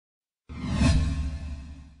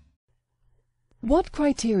What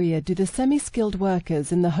criteria do the semi-skilled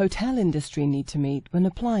workers in the hotel industry need to meet when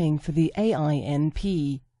applying for the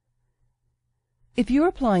AINP? If you're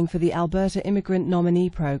applying for the Alberta Immigrant Nominee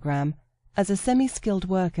Program as a semi-skilled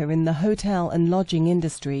worker in the hotel and lodging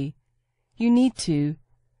industry, you need to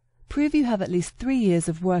prove you have at least 3 years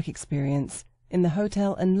of work experience in the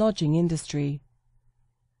hotel and lodging industry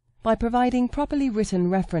by providing properly written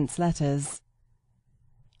reference letters.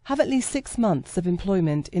 Have at least 6 months of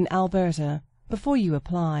employment in Alberta before you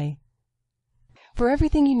apply. For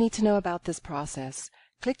everything you need to know about this process,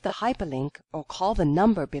 click the hyperlink or call the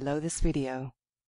number below this video.